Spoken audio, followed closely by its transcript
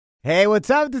Hey, what's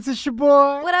up? This is your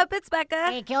boy. What up? It's Becca.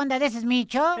 Hey, ¿qué onda? This is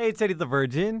Micho. Hey, it's Eddie the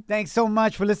Virgin. Thanks so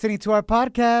much for listening to our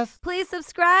podcast. Please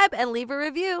subscribe and leave a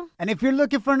review. And if you're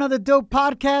looking for another dope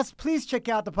podcast, please check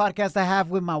out the podcast I have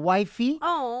with my wifey.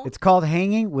 Oh. It's called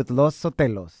Hanging with Los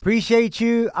Sotelos. Appreciate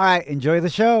you. All right, enjoy the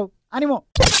show. Animo.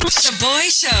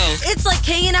 Shaboy Show. It's like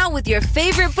hanging out with your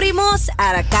favorite primos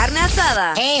at a carne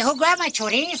asada. Hey, who grabbed my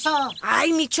chorizo? Ay,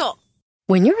 Micho.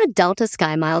 When you're a Delta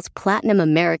SkyMiles Platinum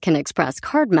American Express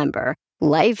card member,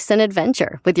 life's an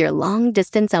adventure with your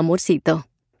long-distance amorcito.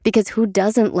 Because who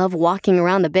doesn't love walking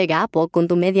around the Big Apple con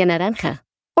tu media naranja?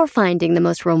 Or finding the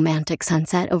most romantic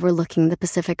sunset overlooking the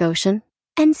Pacific Ocean?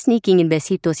 And sneaking in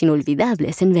besitos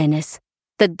inolvidables in Venice.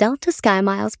 The Delta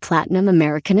SkyMiles Platinum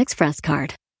American Express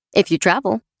card. If you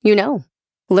travel, you know.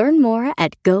 Learn more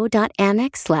at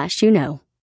go.amex/you-know.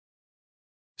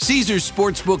 Caesars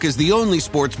Sportsbook is the only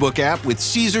sportsbook app with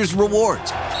Caesars Rewards.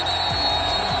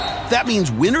 That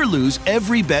means win or lose,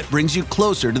 every bet brings you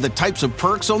closer to the types of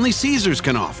perks only Caesars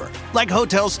can offer. Like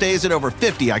hotel stays at over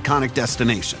 50 iconic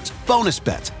destinations, bonus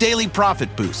bets, daily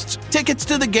profit boosts, tickets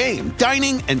to the game,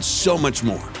 dining, and so much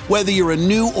more. Whether you're a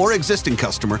new or existing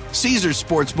customer, Caesars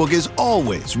Sportsbook is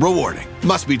always rewarding.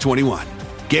 Must be 21.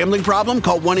 Gambling problem?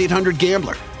 Call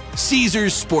 1-800-GAMBLER.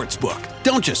 Caesars Sportsbook.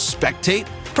 Don't just spectate,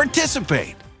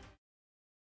 participate.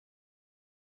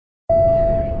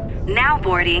 Now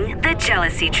boarding the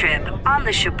Jealousy Trip on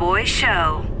the Shaboy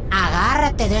Show.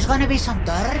 Agárrate, there's gonna be some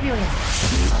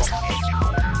turbulence.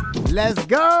 Let's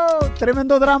go.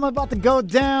 Tremendo drama about to go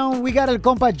down. We got el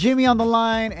compa Jimmy on the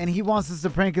line, and he wants us to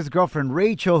prank his girlfriend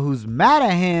Rachel, who's mad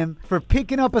at him for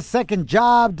picking up a second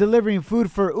job delivering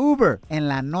food for Uber en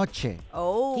la noche.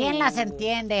 Oh. ¿Quién las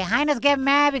entiende? Hyenas get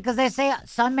mad because they say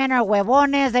some men are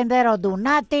huevones and they don't do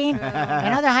nothing.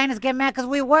 And other hyenas get mad because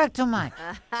we work too much.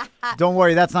 Don't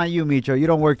worry, that's not you, Micho. You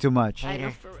don't work too much.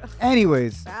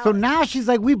 Anyways, so now she's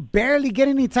like, we barely get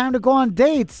any time to go on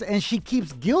dates, and she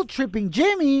keeps guilt-tripping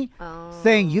Jimmy,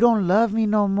 saying, you don't love me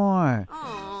no more.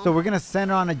 So we're going to send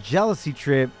her on a jealousy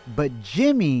trip, but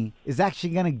Jimmy is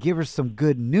actually going to give her some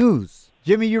good news.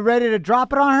 Jimmy, you ready to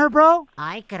drop it on her, bro?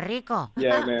 Ay, qué rico.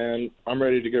 Yeah, man. I'm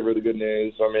ready to give her the good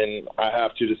news. I mean, I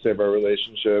have to save our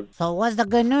relationship. So what's the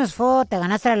good news, fool? ¿Te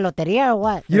ganaste la lotería or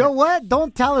what? You know what?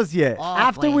 Don't tell us yet. Oh,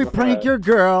 After we wait. prank your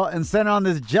girl and send her on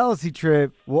this jealousy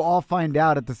trip, we'll all find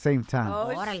out at the same time.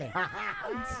 Órale.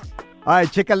 All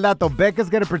right, check el dato. Becca's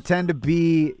going to pretend to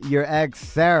be your ex,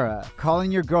 Sarah,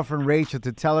 calling your girlfriend, Rachel,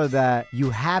 to tell her that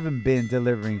you haven't been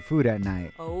delivering food at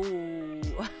night. Oh.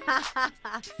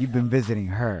 You've been visiting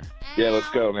her. Yeah, let's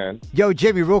go, man. Yo,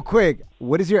 Jimmy, real quick,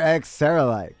 what is your ex, Sarah,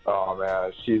 like? Oh,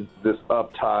 man. She's this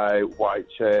uptight, white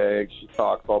chick. She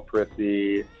talks all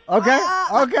prissy. Okay.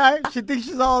 She thinks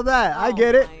she's all that. I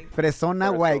get it.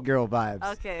 Fresona white girl vibes.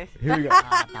 Okay. Here we go.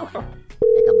 That one.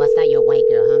 They can bust out your white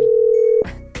girl, homie.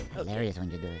 Hilarious when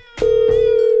you do it.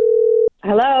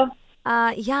 Hello,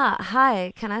 Yeah,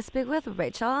 hi. Can I speak with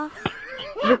Rachel?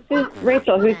 this is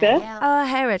Rachel. Who's this?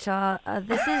 Hey, Rachel.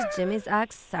 This is Jimmy's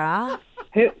ex, Sarah.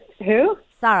 Who?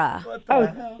 Sarah.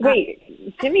 Oh,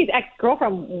 wait, Jimmy's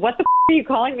ex-girlfriend. What the are you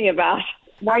calling me about?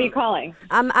 Why are you calling?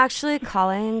 I'm actually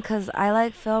calling because I,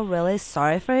 feel really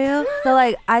sorry for you. So,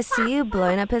 I see you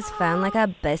blowing up his phone like a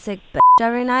basic bitch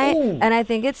every night, and I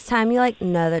think it's time you,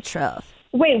 know the truth.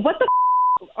 Wait, what the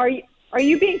are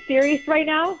you being serious right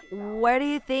now? Where do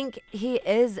you think he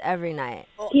is every night?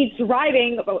 He's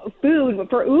driving food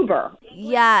for Uber.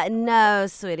 Yeah, no,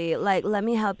 sweetie. Let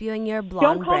me help you in your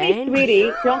blonde Don't call brain. me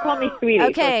sweetie. Don't call me sweetie.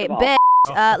 Okay, first of all.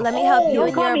 bitch. Let me help you Don't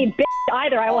in call your... me bitch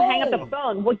either. I will hang up the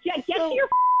phone. Well, get to your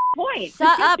point. Shut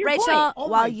Just get up, to your Rachel. point.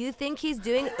 While you think he's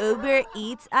doing Uber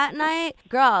Eats at night,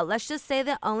 girl, let's just say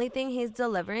the only thing he's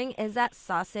delivering is that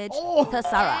sausage to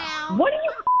Sarah. What are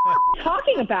you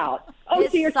talking about? Oh,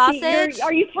 His so you're sausage,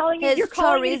 are you telling me his you're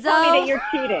calling me to tell me that you're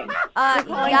cheating? You're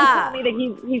calling to tell me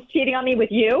that he's cheating on me with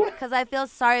you? Because I feel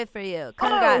sorry for you.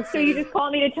 Congrats. Oh, so you just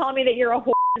called me to tell me that you're a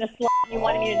whore and a slut and you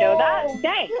wanted me to know that?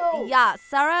 Thanks. Yeah,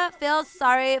 Sarah feels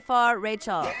sorry for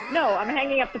Rachel. No, I'm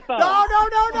hanging up the phone. No.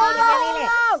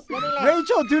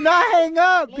 Rachel, do not hang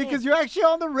up because you're actually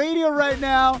on the radio right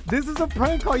now. This is a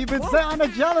prank call. You've been sent on a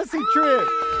jealousy trip.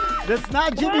 That's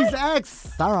not Jimmy's ex,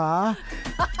 Sarah.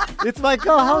 It's my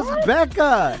co-host,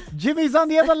 Becca. Jimmy's on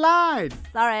the other line.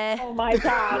 Sorry. Oh, my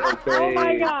God. Oh,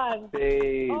 my God.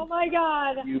 Babe, Oh, my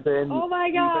God. you've been, Oh,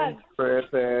 my God.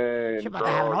 tripping. She about to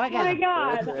have an Oh, my orgasm.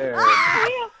 God.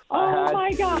 Tripping. Oh,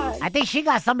 my God. I think she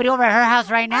got somebody over at her house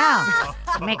right now.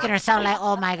 Making her sound like,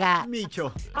 oh, my God.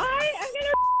 Micho. I am going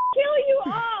to kill you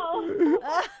all.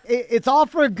 It's all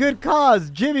for a good cause.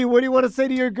 Jimmy, what do you want to say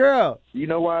to your girl? You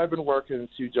know why I've been working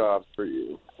 2 jobs for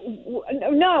you?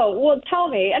 No, well, tell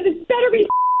me. And it better be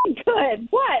good.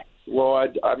 What? Well,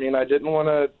 I mean, I didn't want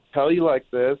to tell you like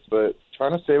this, but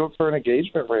trying to save up for an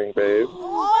engagement ring, babe.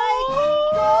 Oh,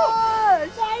 my gosh.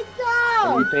 I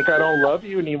know. And you think I don't love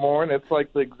you anymore, and it's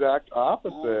like the exact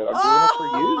opposite. I'm doing it for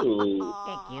you.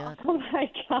 Thank you. Oh, my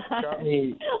God. Got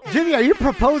me. Jimmy, are you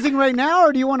proposing right now,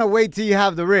 or do you want to wait till you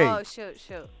have the ring? Oh, shoot.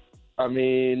 I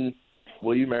mean,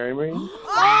 will you marry me?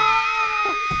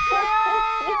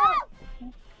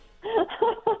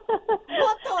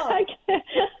 I can't.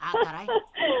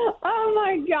 Oh,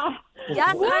 my God.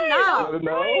 Yes or I no? don't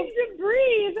know. Trying to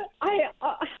breathe.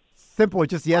 Simple,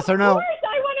 just yes or no. Of course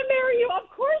I want to marry you. Of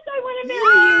course I want to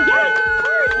marry you. Yes,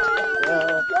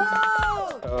 of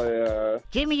course. Oh, yeah.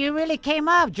 Jimmy, you really came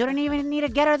up. You don't even need to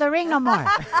get her the ring no more.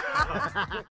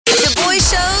 Shaboy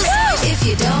Shows. If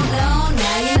you don't know,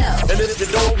 now you know. And if you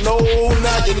don't know,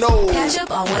 now you know. Catch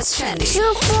up on what's trending.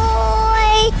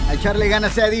 Echarle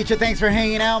ganas se ha dicho. Thanks for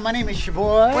hanging out. My name is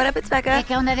Shaboy. What up, it's Becca?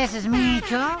 ¿Qué onda? This is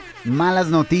Micho. Malas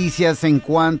noticias en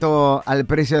cuanto al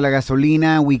precio de la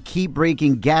gasolina. We keep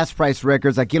breaking gas price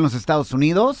records aquí en los Estados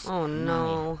Unidos. Oh,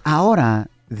 no. Ahora,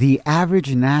 the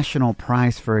average national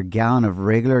price for a gallon of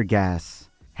regular gas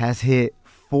has hit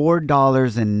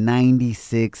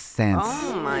 $4.96.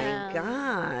 Oh, my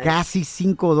God. Casi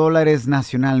 $5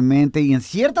 nacionalmente. Y en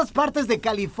ciertas partes de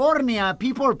California,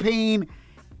 people are paying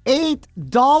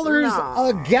 $8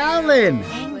 a gallon.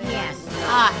 Yes.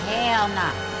 Oh, hell no.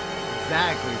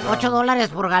 Exactly, bro. $8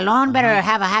 por galón. Better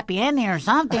have a happy ending or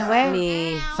something, güey.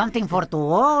 Me. Something for tu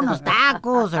unos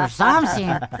tacos or something.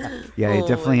 Yeah,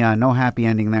 definitely no happy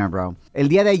ending there, bro. El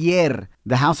día de ayer,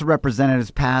 the House of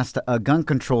Representatives passed a gun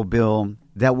control bill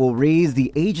that will raise the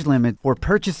age limit for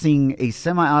purchasing a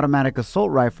semi-automatic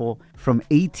assault rifle from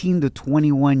 18 to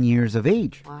 21 years of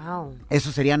age. Wow.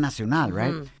 Eso sería nacional,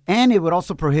 right? And it would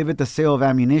also prohibit the sale of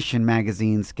ammunition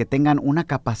magazines que tengan una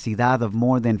capacidad of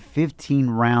more than 15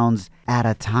 rounds at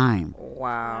a time.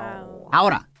 Wow.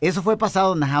 Ahora, eso fue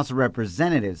pasado in the House of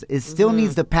Representatives. It still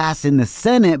needs to pass in the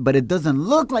Senate, but it doesn't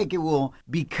look like it will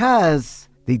because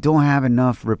they don't have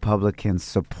enough Republicans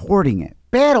supporting it.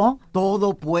 Pero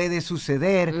todo puede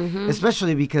suceder,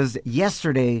 especially because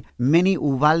yesterday, many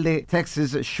Uvalde,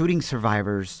 Texas shooting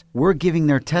survivors were giving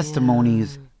their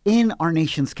testimonies in our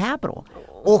nation's capital.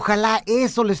 Ojalá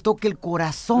eso les toque el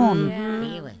corazón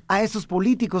a esos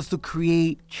políticos to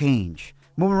create change.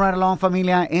 Moving right along,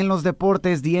 familia. En los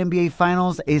deportes, the NBA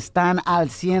Finals están al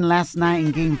 100 last night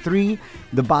in Game 3.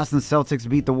 The Boston Celtics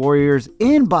beat the Warriors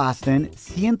in Boston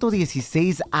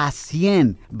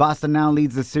 116-100. Boston now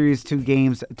leads the series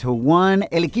 2-1.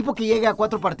 El equipo que llega a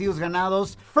 4 partidos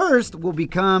ganados first will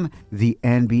become the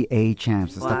NBA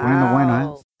champs. Se está poniendo bueno, ¿eh?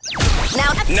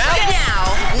 Now,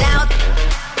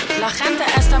 La gente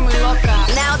está muy loca.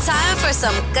 now time for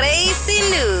some crazy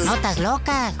news Notas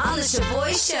locas. on the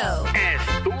Shaboy Show.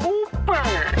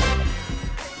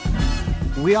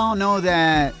 We all know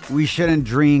that we shouldn't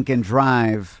drink and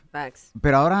drive. Facts.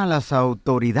 Pero ahora las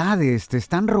autoridades te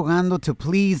están rogando to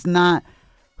please not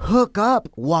hook up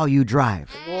while you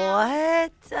drive.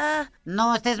 What?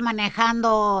 No estés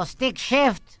manejando stick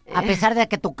shift a pesar de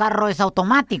que tu carro es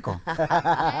automático.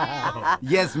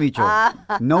 Yes, Micho.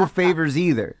 No favors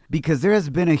either. Because there has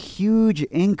been a huge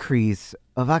increase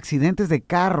of accidentes de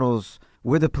carros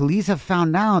where the police have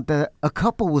found out that a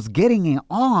couple was getting it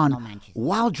on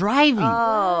while driving.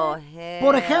 Oh, hell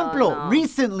Por ejemplo, no.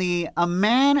 recently, a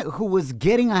man who was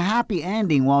getting a happy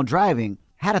ending while driving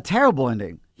had a terrible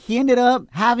ending. He ended up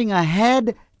having a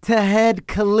head-to-head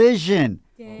collision,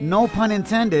 no pun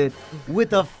intended,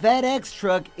 with a FedEx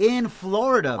truck in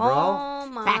Florida, bro. Oh,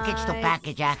 my. Package to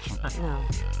package action. No.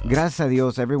 Gracias a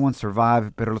Dios, everyone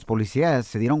survived, pero los policías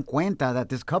se dieron cuenta that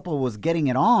this couple was getting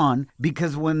it on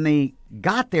because when they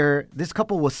got there, this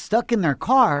couple was stuck in their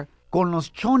car con los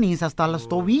chonis hasta los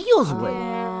tobillos, güey.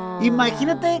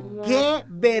 Imagínate qué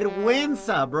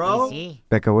vergüenza, bro. Sí.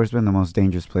 Becca, where's been the most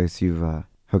dangerous place you've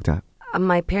hooked up?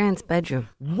 My parents' bedroom.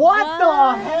 What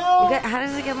the hell? How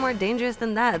does it get more dangerous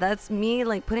than that? That's me,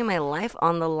 like, putting my life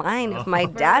on the line if my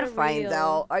dad finds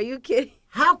out. Are you kidding?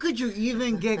 How could you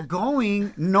even get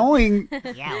going knowing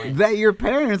that your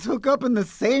parents hook up in the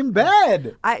same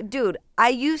bed? Dude, I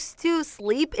used to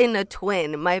sleep in a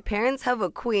twin. My parents have a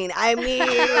queen. I mean,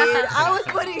 I was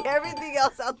putting everything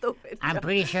else out the window. I'm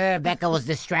pretty sure Becca was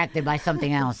distracted by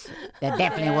something else that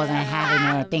definitely wasn't having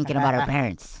her thinking about her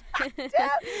parents. Ew,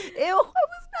 I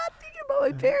was not thinking about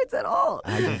my parents at all.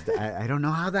 I don't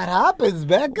know how that happens,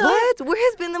 Becca. What? Where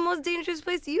has been the most dangerous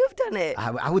place you've done it?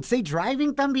 I would say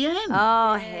driving también.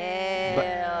 Oh,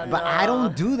 hell But I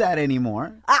don't do that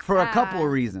anymore for a couple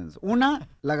of reasons. Una,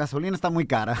 la gasolina está muy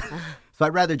cara. So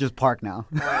I'd rather just park now.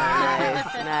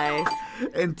 Nice.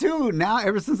 And 2, now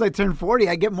ever since I turned 40,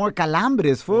 I get more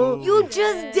calambres, fool. You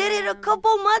just did it a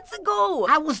couple months ago.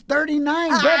 I was 39,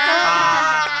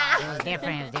 Becca. It was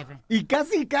different. Y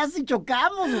casi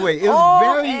chocamos, güey. It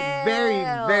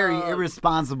was very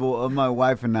irresponsible of my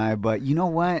wife and I. But you know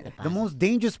what? The most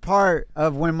dangerous part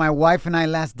of when my wife and I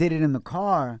last did it in the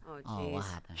car, What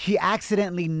happened? she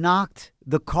accidentally knocked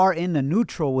the car into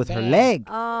neutral with her leg.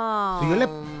 Oh, So yo le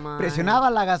presionaba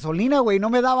la gasolina, güey. No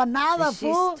me daba nada,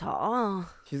 she's fool. tall.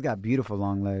 She's got beautiful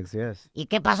long legs, yes. ¿Y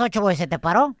qué pasó, Choboy? ¿Se te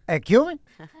paró? ¿Qué?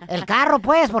 El carro,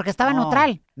 pues, porque estaba en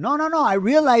neutral. No. I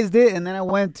realized it, and then I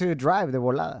went to drive de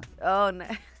volada. Oh, no.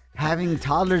 Having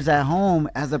toddlers at home,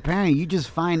 as a parent, you just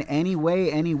find any way,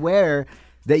 anywhere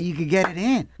that you could get it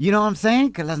in. You know what I'm saying?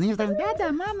 Because las niñas están,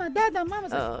 dada, mama.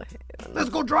 Oh, let's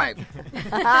go drive.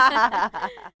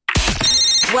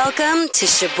 Welcome to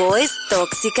Shaboy's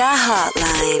Toxica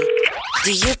Hotline.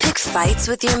 Do you pick fights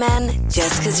with your men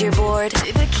just because you're bored?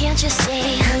 But can't you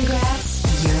say congrats?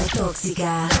 You're a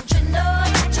Toxica. Don't you know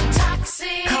that you're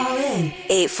toxic? Call in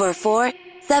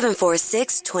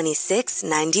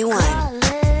 844-746-2691.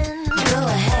 Go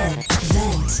ahead,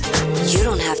 vent. You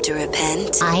don't have to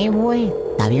repent. Ay, güey.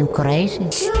 Está bien crazy.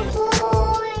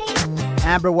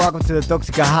 Amber, welcome to the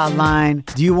Toxica Hotline.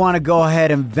 Do you want to go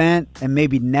ahead and vent and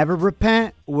maybe never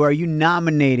repent? Or are you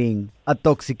nominating a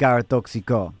Toxica or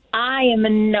Toxico? I am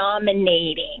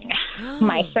nominating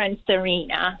my friend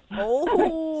Serena.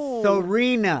 Oh.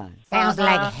 Serena. Sounds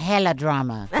like hella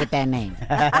drama with that name.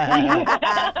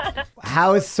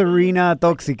 How is Serena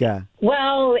Toxica?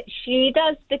 Well, she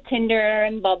does the Tinder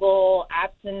and Bubble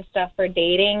apps and stuff for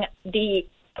dating. The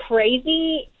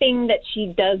crazy thing that she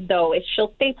does, though, is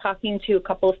she'll stay talking to a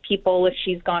couple of people if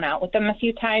she's gone out with them a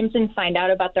few times and find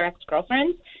out about their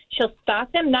ex-girlfriends. She'll stalk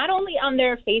them not only on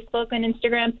their Facebook and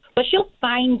Instagram, but she'll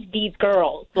find these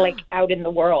girls, like, out in the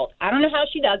world. I don't know how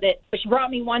she does it, but she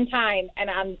brought me one time, and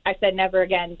I said never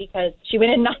again because she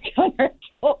went and knocked on her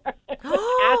door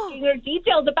asking her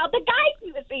details about the guy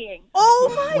she was seeing.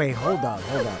 Oh, my Wait, hold on.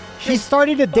 She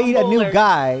started to date a new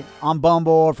guy on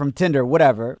Bumble or from Tinder,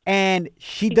 whatever, and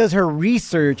she does her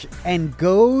research and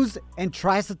goes and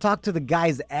tries to talk to the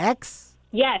guy's ex?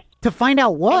 Yes. To find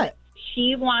out what? And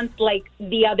she wants, like,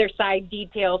 the other side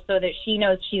details so that she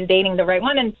knows she's dating the right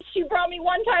one. And she brought me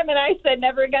one time, and I said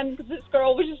never again because this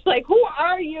girl was just like, who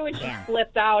are you? And she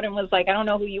flipped out and was like, I don't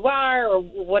know who you are or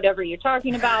whatever you're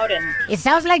talking about. And it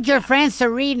sounds like your friend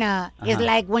Serena is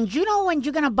like, when you're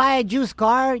going to buy a used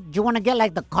car, you want to get,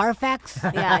 like, the Carfax?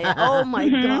 Yeah. Oh, my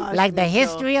gosh. Like the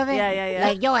history of it? Yeah.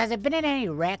 Like, yo, has it been in any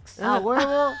wrecks? El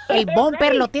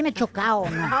bumper lo tiene chocado.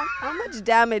 No? How much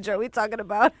damage are we talking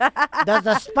about? Does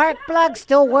the spark plug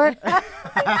still work?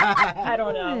 I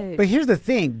don't know. But here's the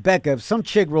thing, Becca, if some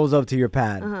chick rolls up to your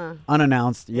pad,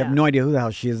 unannounced, you have no idea who the hell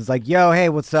she is. It's like, yo, hey,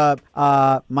 what's up?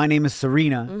 My name is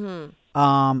Serena.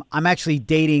 I'm actually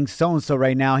dating so-and-so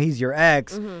right now. He's your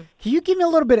ex. Can you give me a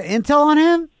little bit of intel on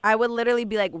him? I would literally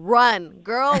be like, run,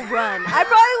 girl, run. I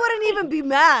probably wouldn't even be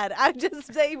mad. I'd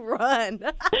just say run.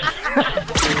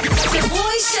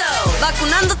 Shaboy Show.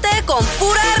 Vacunándote con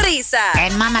pura risa.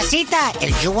 And mamacita,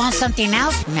 if you want something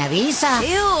else, me avisa.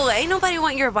 Ew, ain't nobody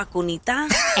want your vacunita.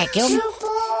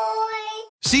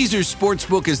 Caesars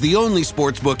Sportsbook is the only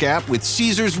sportsbook app with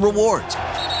Caesars Rewards.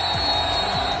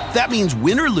 That means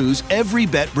win or lose, every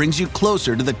bet brings you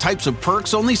closer to the types of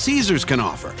perks only Caesars can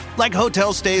offer. Like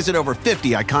hotel stays at over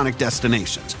 50 iconic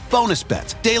destinations, bonus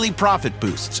bets, daily profit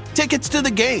boosts, tickets to the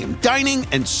game, dining,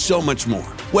 and so much more.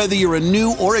 Whether you're a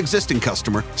new or existing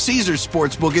customer, Caesars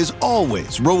Sportsbook is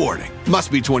always rewarding.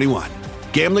 Must be 21.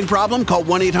 Gambling problem? Call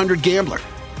 1-800-GAMBLER.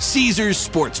 Caesars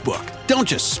Sportsbook. Don't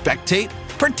just spectate,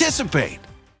 participate.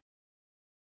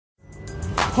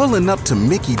 Pulling up to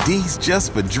Mickey D's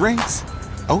just for drinks?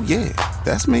 Oh yeah,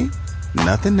 that's me.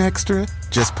 Nothing extra,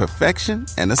 just perfection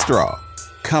and a straw.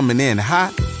 Coming in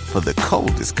hot for the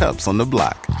coldest cups on the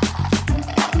block.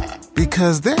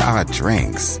 Because there are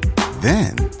drinks.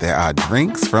 Then there are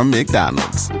drinks from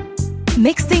McDonald's.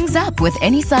 Mix things up with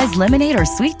any size lemonade or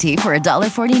sweet tea for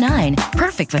 $1.49.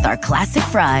 Perfect with our classic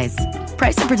fries.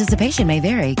 Price and participation may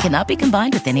vary. Cannot be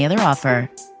combined with any other offer.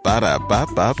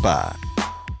 Ba-da-ba-ba-ba.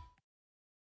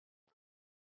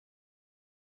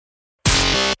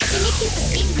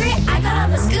 I got all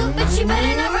the scoop, but you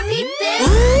better not repeat this.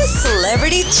 Ooh,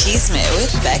 Celebrity Cheesemate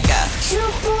with Becca.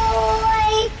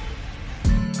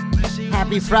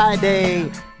 Happy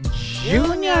Friday,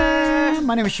 Jr.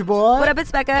 My name is your boy. What up,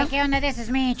 it's Becca. ¿Qué onda? This is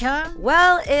Micho.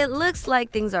 Well, it looks like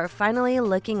things are finally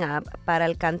looking up para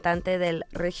el cantante del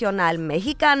regional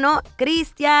mexicano,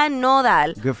 Cristian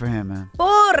Nodal. Good for him, man.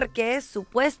 Porque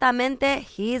supuestamente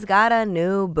he's got a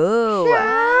new boo.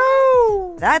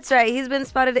 That's right, he's been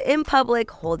spotted in public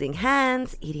holding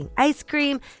hands, eating ice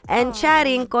cream, and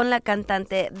chatting con la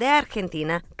cantante de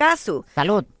Argentina, Cazzu.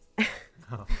 Salud.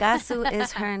 Cazzu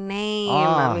is her name.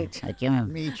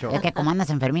 Micho. Es que como andas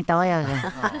enfermita hoy,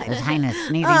 His Highness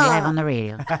sneezing live on the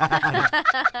radio.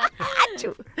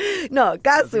 No,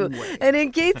 Cazzu. And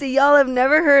in case y'all have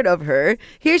never heard of her,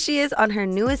 here she is on her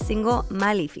newest single,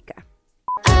 Maléfica.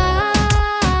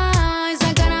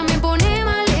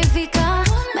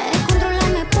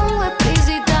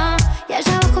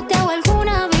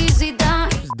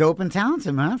 Dope and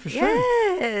talented, man, for sure.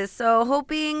 Yes, so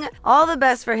hoping all the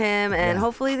best for him, and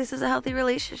hopefully this is a healthy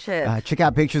relationship. Check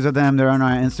out pictures of them. They're on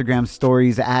our Instagram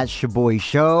stories at Shaboy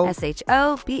Show.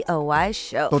 SHOBOY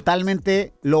Show.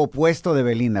 Totalmente lo opuesto de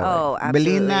Belinda. Oh,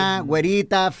 absolutely. Belinda,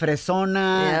 güerita,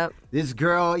 fresona. Yep. This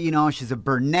girl, you know, she's a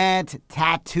brunette,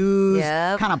 tattoos,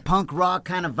 kind of punk rock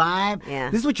kind of vibe. Yeah.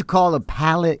 This is what you call a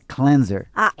palate cleanser.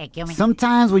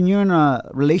 Sometimes when you're in a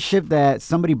relationship that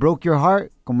somebody broke your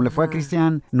heart, como le fue a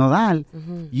Cristian Nodal,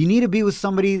 you need to be with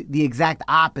somebody the exact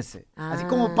opposite. Así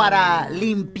como para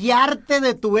limpiarte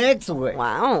de tu ex, güey.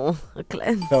 Wow, a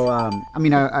cleanse. So, I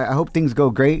mean, I hope things go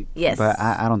great. Yes. But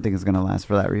I don't think it's going to last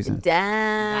for that reason.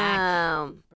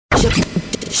 Damn.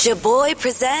 Shaboy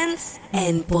presents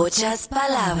En Pochas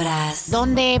Palabras.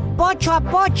 Donde pocho a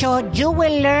pocho, you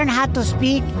will learn how to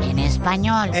speak en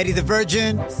español. Eddie the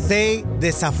Virgin, say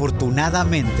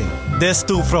desafortunadamente.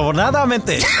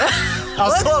 Desafortunadamente.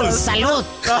 Salud.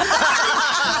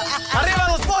 ¡Arriba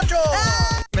los pochos!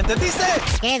 ¿Me entendiste?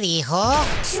 ¿Qué dijo?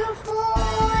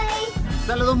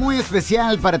 Saludo muy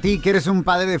especial para ti que eres un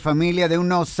padre de familia de un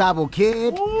no sabo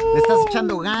kid. Le estás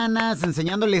echando ganas,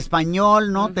 enseñándole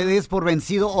español. No te des por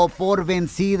vencido o por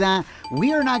vencida.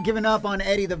 We are not giving up on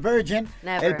Eddie the Virgin.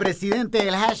 Never. El presidente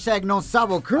del hashtag no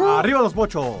sabo crew. ¡Arriba los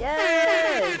pochos!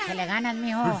 Yes. Se le ganas,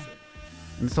 mijo.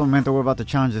 In this momento, we're about to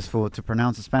challenge this fool to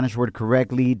pronounce a Spanish word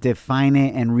correctly, define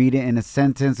it, and read it in a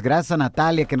sentence. Gracias a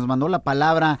Natalia que nos mandó la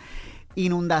palabra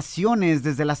inundaciones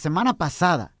desde la semana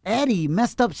pasada. Eddie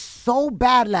messed up so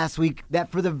bad last week that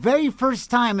for the very first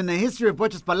time in the history of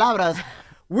Pochas Palabras,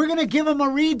 we're going to give him a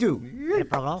redo.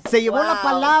 Se llevó la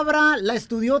palabra, la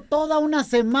estudió toda una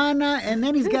semana, and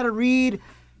then he's got to read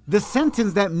the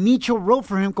sentence that Micho wrote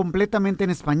for him completamente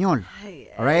en español.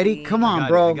 All right, Eddie? Come on,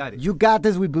 bro. You got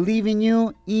this. We believe in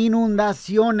you.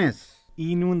 Inundaciones.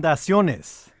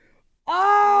 Inundaciones.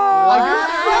 Oh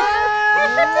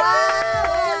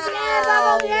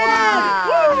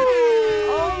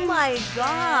my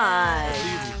God.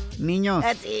 Niños,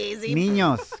 That's easy.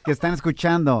 Niños que están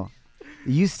escuchando,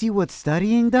 you see what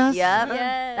studying does? Yep.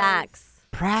 Yes. Facts.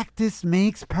 Practice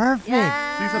makes perfect.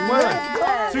 ¡Sí se puede!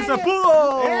 ¡Sí se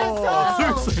pudo!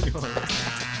 ¡Sí, señor!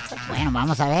 Bueno,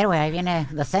 vamos a ver, güey. Ahí viene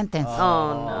the sentence.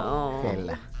 Oh, no.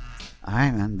 All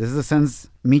right, man. This is the sentence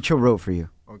Micho wrote for you.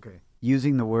 Okay.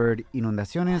 Using the word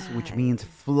inundaciones, which means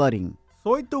flooding.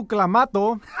 Soy tu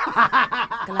clamato.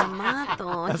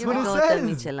 Clamato. That's Here what we it go with the says.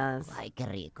 micheladas. Ay, qué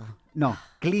rico. No,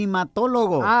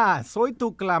 climatólogo. Soy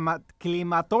tu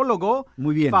climatólogo.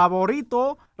 Muy bien.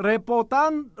 Favorito,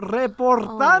 reportando.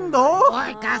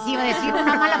 Ay, casi iba a decir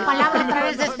una mala palabra a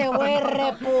través de este güey,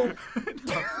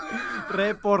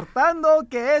 Reportando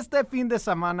que este fin de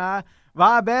semana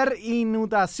va a haber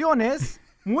inundaciones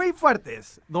muy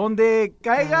fuertes, donde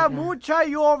caiga mucha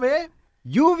lluvia.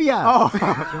 Lluvia. Oh.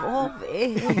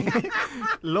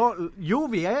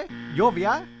 Lluvia.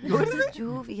 Lluvia.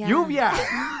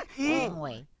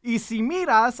 Y si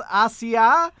miras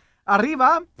hacia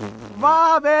arriba,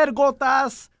 va a haber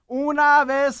gotas una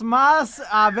vez más.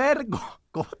 A ver,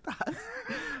 gotas.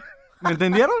 ¿Me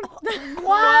entendieron?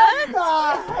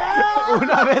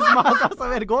 Una vez más vas a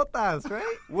ver gotas, right?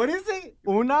 What is it?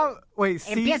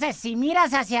 Empieza, si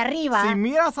miras hacia arriba. Si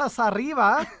miras hacia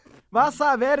arriba, vas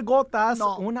a ver gotas.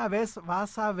 No. Una vez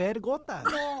vas a ver gotas.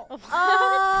 No.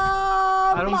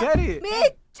 I don't get it.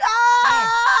 ¡Micho!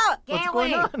 ¿Qué,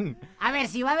 güey? A ver,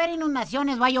 si va a haber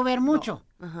inundaciones, va a llover mucho.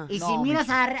 No. Y si miras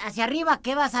hacia arriba,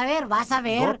 ¿qué vas a ver? Vas a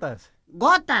ver... Gotas.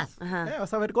 Gotas.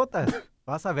 Vas a ver gotas.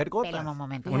 Vas a ver gotas. Espera un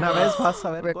momento. Una vez vas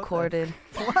a ver Recorded.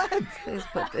 gotas. What? Please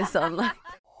put this online.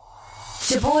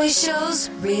 Shaboy Show's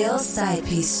Real Side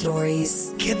Piece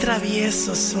Stories. Qué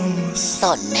traviesos somos.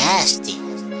 So nasty.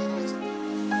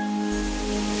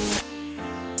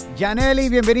 Janelli,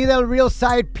 bienvenida al Real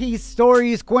Side Piece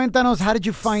Stories. Cuéntanos, how did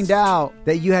you find out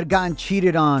that you had gotten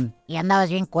cheated on? Y andabas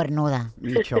bien cuernuda.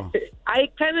 Micho. I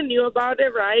kind of knew about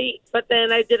it, right? But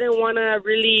then I didn't want to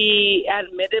really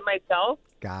admit it myself.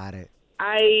 Got it.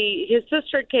 His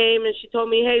sister came and she told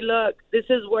me, hey, look, this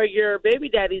is where your baby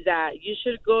daddy's at. You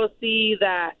should go see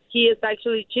that he is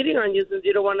actually cheating on you since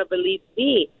you don't want to believe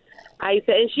me. I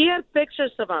said, and she had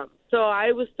pictures of him. So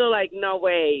I was still like, no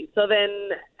way. So then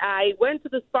I went to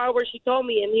the spot where she told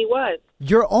me, and he was.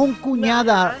 Your own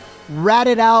cuñada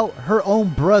ratted out her own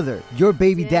brother, your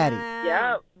baby daddy.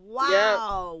 Yep.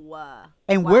 Wow.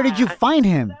 And where did you find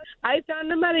him? I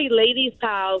found him at a lady's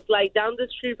house, like down the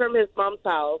street from his mom's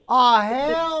house. Oh,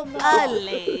 hell no. A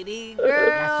lady,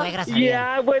 girl.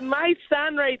 Yeah, with my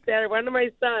son right there, one of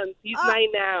my sons. He's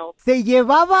 9 now. Se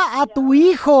llevaba a tu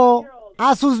hijo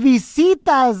a sus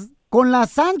visitas con la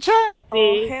Sancha?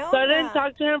 See, so I didn't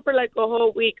talk to him for like a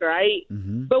whole week, right?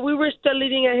 Mm-hmm. But we were still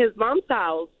living at his mom's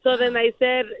house. So then I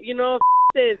said,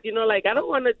 this, like, I don't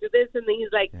want to do this. And then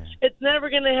he's like, it's never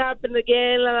going to happen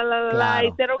again, la, la, la, la. I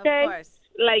said, okay.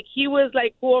 Like, he was,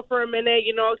 like, cool for a minute,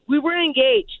 We were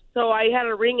engaged, so I had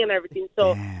a ring and everything.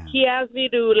 So he asked me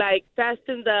to, like,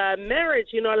 fasten the marriage,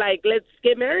 like, let's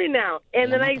get married now.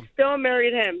 And then I still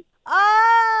married him.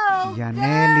 Oh, Yaneli.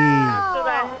 After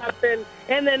that happened.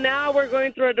 And then now we're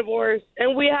going through a divorce.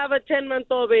 And we have a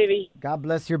 10-month-old baby. God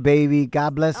bless your baby.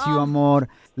 God bless you, amor.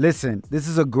 Listen, this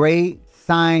is a great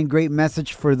sign, great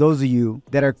message for those of you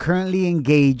that are currently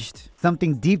engaged.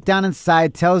 Something deep down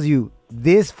inside tells you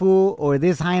this fool or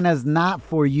this hyena is not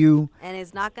for you. And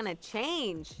it's not going to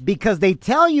change. Because they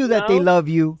tell you that they love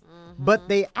you, but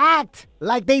they act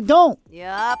like they don't.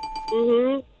 Yep.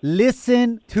 Mm-hmm.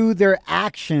 Listen to their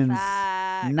actions,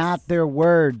 Facts. not their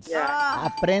words. Yeah.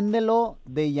 Apréndelo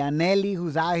de Yaneli,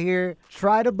 who's out here.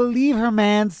 Try to believe her,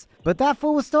 mans. But that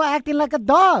fool was still acting like a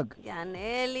dog.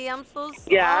 Yaneli, I'm so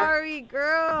sorry,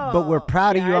 girl. But we're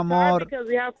proud of you, it's amor. hard because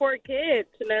we have 4 kids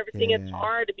and everything. It's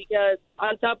hard because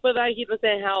on top of that, he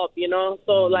doesn't help,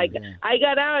 So, I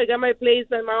got out. I got my place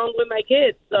on my own with my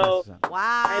kids. So,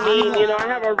 wow. I mean, I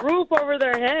have a roof over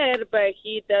their head, but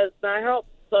he does not help.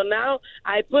 So now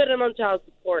I put him on child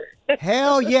support.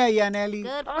 Hell yeah, Yaneli.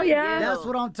 Good for yeah. That's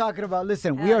what I'm talking about.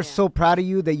 Listen, we are so proud of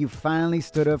you that you finally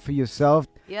stood up for yourself.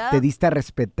 Yep. Te diste a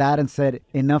respetar and said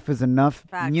enough is enough.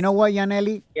 Facts. And you know what,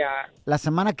 Yaneli? Yeah. La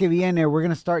semana que viene, we're going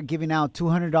to start giving out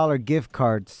 $200 gift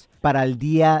cards para el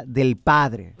Día del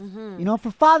Padre.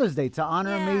 For Father's Day, to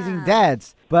honor amazing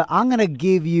dads. But I'm going to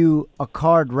give you a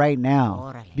card right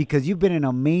now because you've been an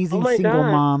amazing single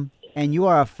mom. And you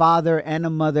are a father and a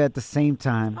mother at the same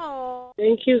time. Oh,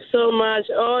 thank you so much.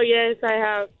 Oh, yes, I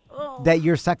have. That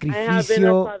your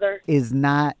sacrificio is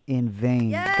not in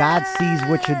vain. God sees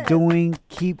what you're doing.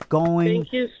 Keep going.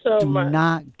 Thank you so much. Do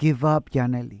not give up,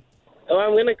 Yaneli. Oh,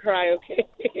 I'm going to cry, okay?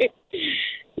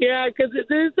 Yeah, because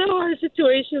it's a hard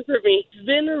situation for me. It's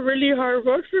been a really hard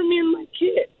road for me and my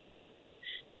kids.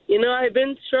 I've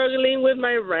been struggling with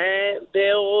my rent,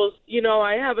 bills.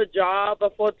 I have a job, a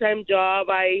full-time job.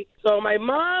 So my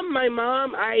mom,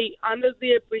 I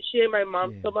honestly appreciate my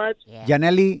mom so much.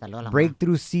 Yaneli,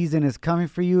 breakthrough season is coming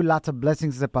for you. Lots of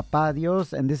blessings de Papá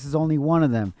Dios, and this is only one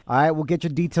of them. All right, we'll get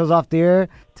your details off the air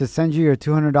to send you your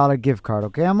 $200 gift card.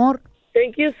 Okay, amor?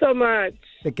 Thank you so much.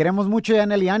 Te queremos mucho,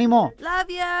 Yaneli. Ánimo. Love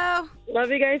you. Love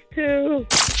you guys, too.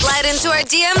 Slide into our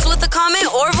DMs with a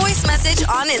comment or voice message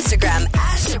on Instagram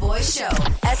at Shaboy Show.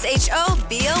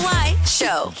 SHOBOY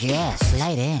Show. Yeah,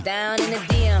 slide in. Down in the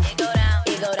DM.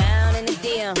 It go down in the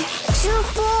DM.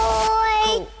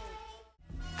 Shaboy.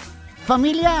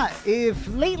 Familia, if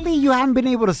lately you haven't been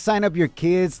able to sign up your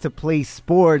kids to play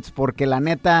sports porque la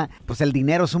neta, pues el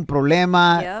dinero es un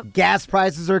problema, gas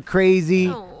prices are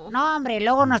crazy. No, hombre,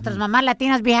 luego nuestras mamás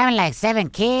latinas be having like 7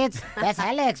 kids. That's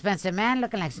highly expensive, man.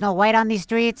 Looking like Snow White on these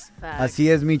streets. Así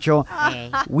es, Micho.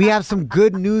 We have some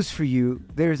good news for you.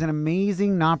 There's an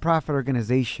amazing nonprofit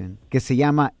organization que se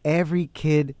llama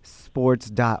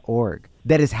everykidsports.org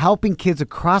that is helping kids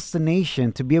across the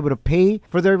nation to be able to pay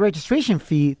for their registration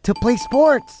fee to play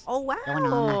sports. Oh,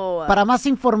 wow. Para más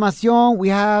información, we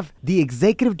have the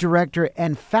executive director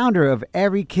and founder of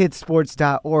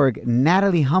everykidsports.org,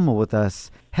 Natalie Hummel, with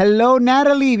us. Hello,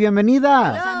 Natalie.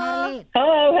 Bienvenida.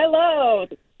 Hello.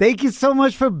 Thank you so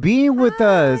much for being with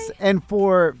us and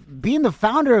for being the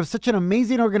founder of such an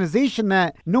amazing organization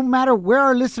that no matter where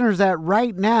our listeners at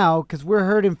right now, because we're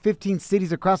heard in 15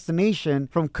 cities across the nation,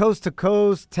 from coast to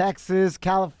coast, Texas,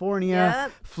 California,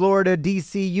 Florida,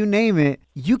 D.C., you name it,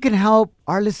 you can help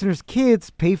our listeners' kids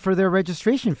pay for their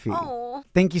registration fee. Oh.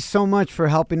 Thank you so much for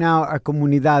helping out our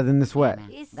comunidad in this way.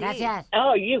 Gracias.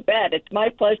 Oh, you bet. It's my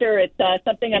pleasure. It's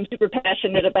something I'm super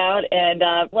passionate about. And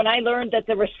when I learned that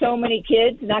there were so many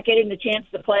kids not getting the chance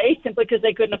to play simply because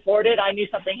they couldn't afford it, I knew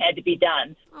something had to be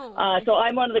done. So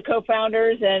I'm one of the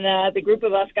co-founders, and the group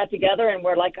of us got together, and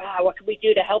we're like, what can we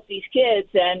do to help these kids?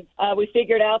 And we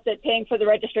figured out that paying for the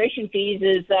registration fees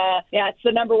is, it's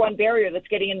the number one barrier that's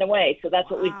getting in the way. So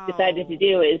that's what we've decided to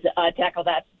do is tackle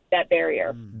that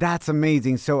barrier. That's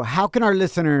amazing. So how can our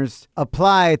listeners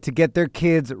apply to get their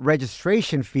kids'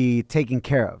 registration fee taken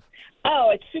care of? Oh,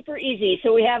 it's super easy.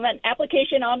 So we have an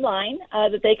application online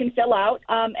that they can fill out,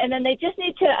 and then they just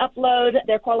need to upload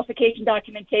their qualification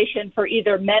documentation for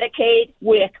either Medicaid,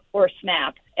 WIC, or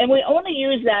SNAP. And we only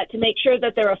use that to make sure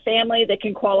that they're a family that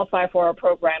can qualify for our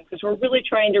program, because we're really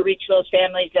trying to reach those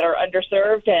families that are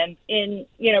underserved and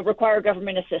require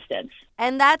government assistance.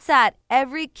 And that's at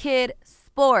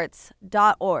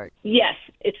everykidsports.org. Yes,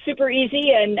 it's super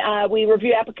easy, and we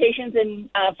review applications in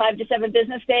 5 to 7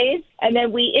 business days, and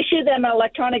then we issue them an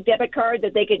electronic debit card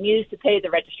that they can use to pay the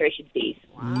registration fees.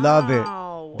 Love it.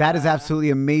 That is absolutely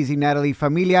amazing, Natalie.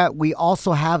 Familia, we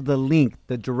also have the link,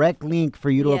 the direct link for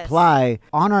you to apply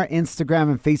on our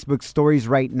Instagram and Facebook stories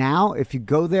right now. If you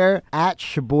go there at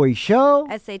Shoboy Show.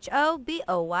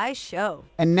 SHOBOY Show.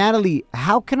 And Natalie,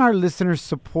 how can our listeners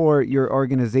support your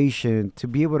organization to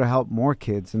be able to help more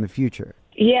kids in the future?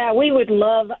 Yeah, we would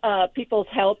love people's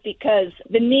help because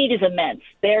the need is immense.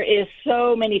 There is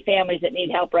so many families that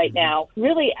need help right now.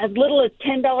 Really, as little as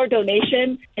 $10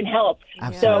 donation can help.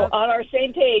 Absolutely. So on our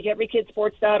same page,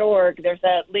 everykidsports.org, there's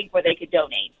a link where they could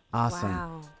donate. Awesome.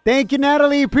 Wow. Thank you,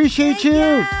 Natalie. Appreciate you.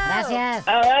 Gracias.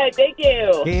 All right, thank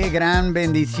you. Que gran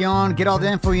bendición. Get all the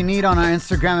info you need on our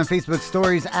Instagram and Facebook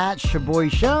stories at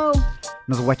Shoboy Show.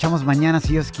 Nos guachamos mañana si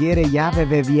Dios quiere. Ya,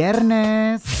 bebé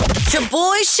viernes.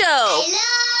 Shoboy Show.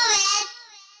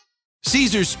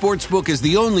 Caesars Sportsbook is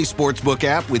the only sportsbook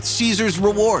app with Caesars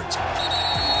Rewards.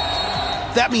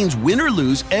 That means win or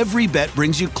lose, every bet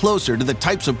brings you closer to the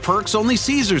types of perks only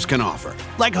Caesars can offer.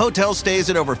 Like hotel stays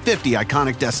at over 50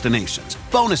 iconic destinations,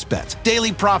 bonus bets,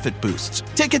 daily profit boosts,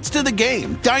 tickets to the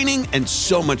game, dining, and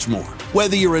so much more.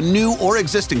 Whether you're a new or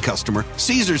existing customer,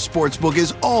 Caesars Sportsbook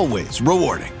is always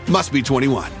rewarding. Must be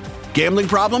 21. Gambling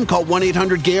problem? Call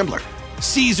 1-800-GAMBLER.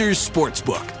 Caesars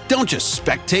Sportsbook. Don't just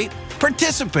spectate,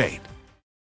 participate.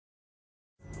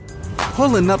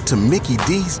 Pulling up to Mickey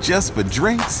D's just for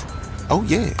drinks? Oh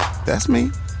yeah, that's me.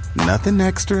 Nothing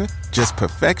extra, just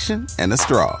perfection and a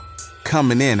straw.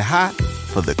 Coming in hot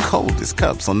for the coldest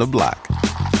cups on the block.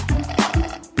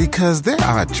 Because there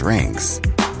are drinks.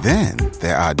 Then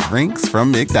there are drinks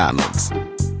from McDonald's.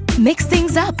 Mix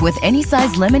things up with any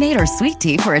size lemonade or sweet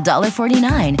tea for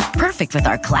 $1.49. Perfect with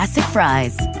our classic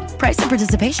fries. Price and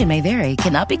participation may vary.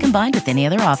 Cannot be combined with any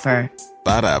other offer.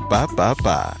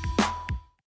 Ba-da-ba-ba-ba.